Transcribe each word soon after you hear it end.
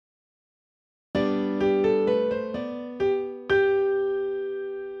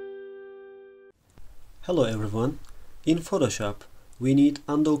Hello everyone. In Photoshop, we need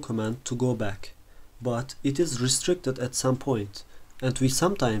undo command to go back, but it is restricted at some point, and we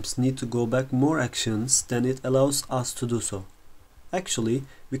sometimes need to go back more actions than it allows us to do so. Actually,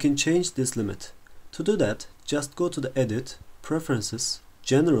 we can change this limit. To do that, just go to the Edit, Preferences,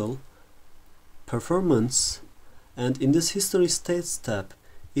 General, Performance, and in this History States tab,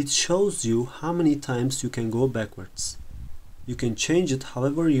 it shows you how many times you can go backwards. You can change it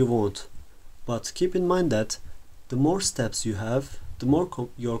however you want. But keep in mind that the more steps you have, the more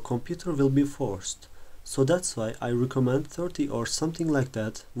your computer will be forced. So that's why I recommend 30 or something like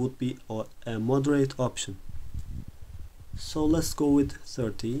that would be a moderate option. So let's go with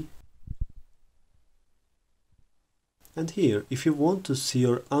 30. And here, if you want to see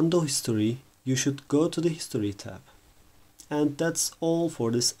your undo history, you should go to the History tab. And that's all for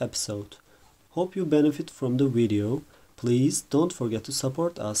this episode. Hope you benefit from the video. Please don't forget to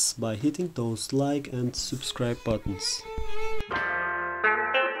support us by hitting those like and subscribe buttons.